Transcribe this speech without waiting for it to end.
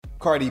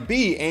Cardi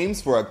B aims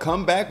for a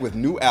comeback with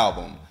new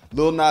album.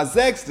 Lil Nas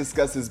X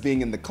discusses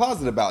being in the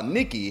closet about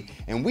Nicki,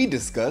 and we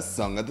discuss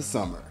Song of the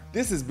Summer.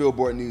 This is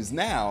Billboard News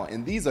Now,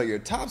 and these are your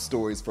top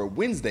stories for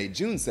Wednesday,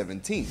 June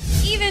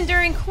 17th. Even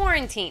during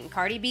quarantine,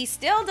 Cardi B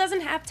still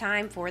doesn't have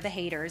time for the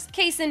haters.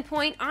 Case in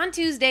point, on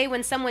Tuesday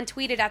when someone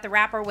tweeted at the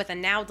rapper with a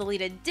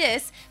now-deleted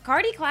diss,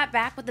 Cardi clapped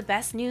back with the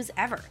best news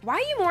ever. "Why are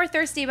you more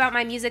thirsty about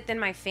my music than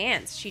my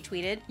fans?" she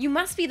tweeted. "You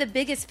must be the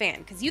biggest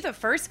fan, cause you the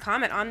first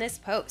comment on this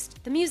post.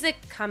 The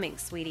music coming,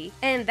 sweetie."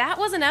 And that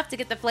was enough to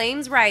get the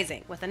flames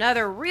rising, with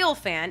another real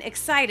fan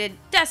excited,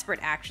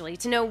 desperate actually,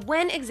 to know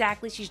when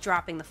exactly she's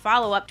dropping the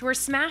follow-up to her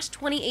smash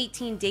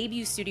 2018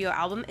 debut studio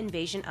album,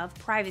 Invasion of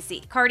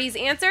Privacy. Cardi's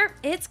answer?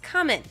 It's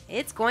coming.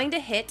 It's going to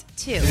hit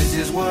too. This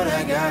is what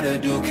I gotta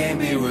do, can't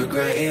be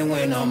regretting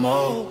when I'm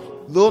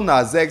old. Lil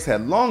Nas X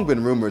had long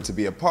been rumored to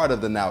be a part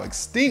of the now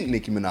extinct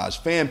Nicki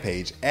Minaj fan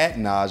page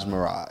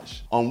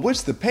 @NajMiraj, on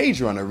which the page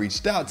runner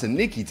reached out to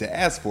Nicki to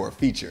ask for a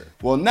feature.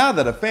 Well, now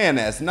that a fan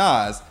asked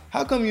Nas,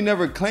 "How come you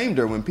never claimed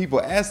her when people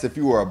asked if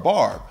you were a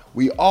Barb?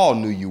 We all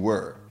knew you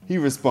were." He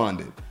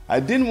responded, "I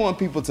didn't want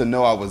people to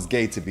know I was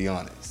gay, to be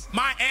honest."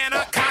 My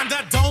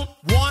anaconda don't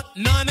want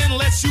none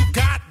unless you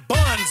got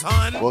buns,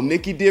 hun. Well,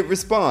 Nicki did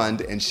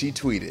respond, and she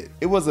tweeted,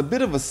 "It was a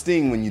bit of a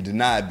sting when you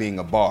denied being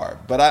a Barb,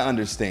 but I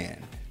understand.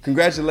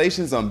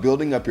 Congratulations on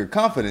building up your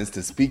confidence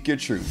to speak your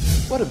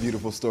truth." What a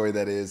beautiful story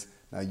that is.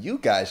 Now you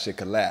guys should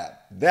collab.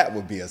 That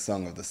would be a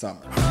Song of the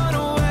Summer.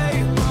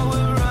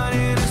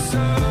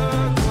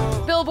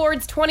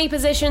 Billboard's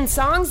 20-position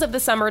Songs of the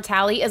Summer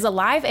tally is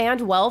alive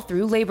and well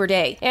through Labor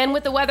Day. And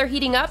with the weather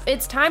heating up,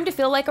 it's time to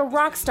feel like a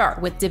rock star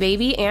with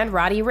DaBaby and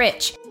Roddy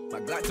Ricch. My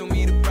God told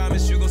me to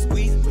promise you gon'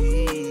 squeeze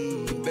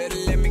me. You better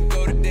let me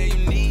go the day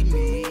you need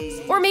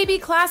me. Or maybe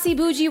classy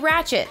bougie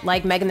ratchet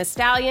like Megan Thee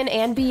Stallion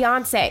and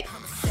Beyonce.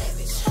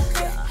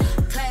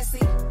 Classy,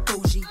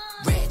 bougie,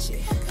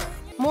 ratchet.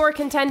 More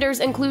contenders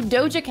include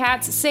Doja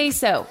Cat's Say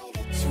So,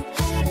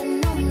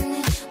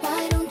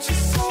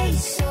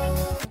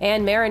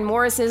 and Maren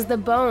Morris's The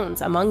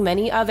Bones, among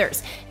many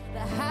others. The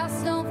house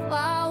don't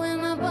fall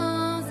when my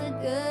bones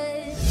are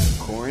good.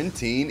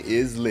 Quarantine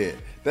is lit.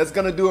 That's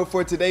gonna do it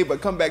for today, but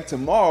come back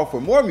tomorrow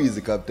for more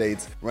music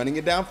updates. Running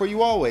it down for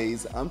you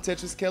always, I'm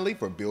Tetris Kelly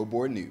for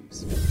Billboard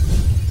News.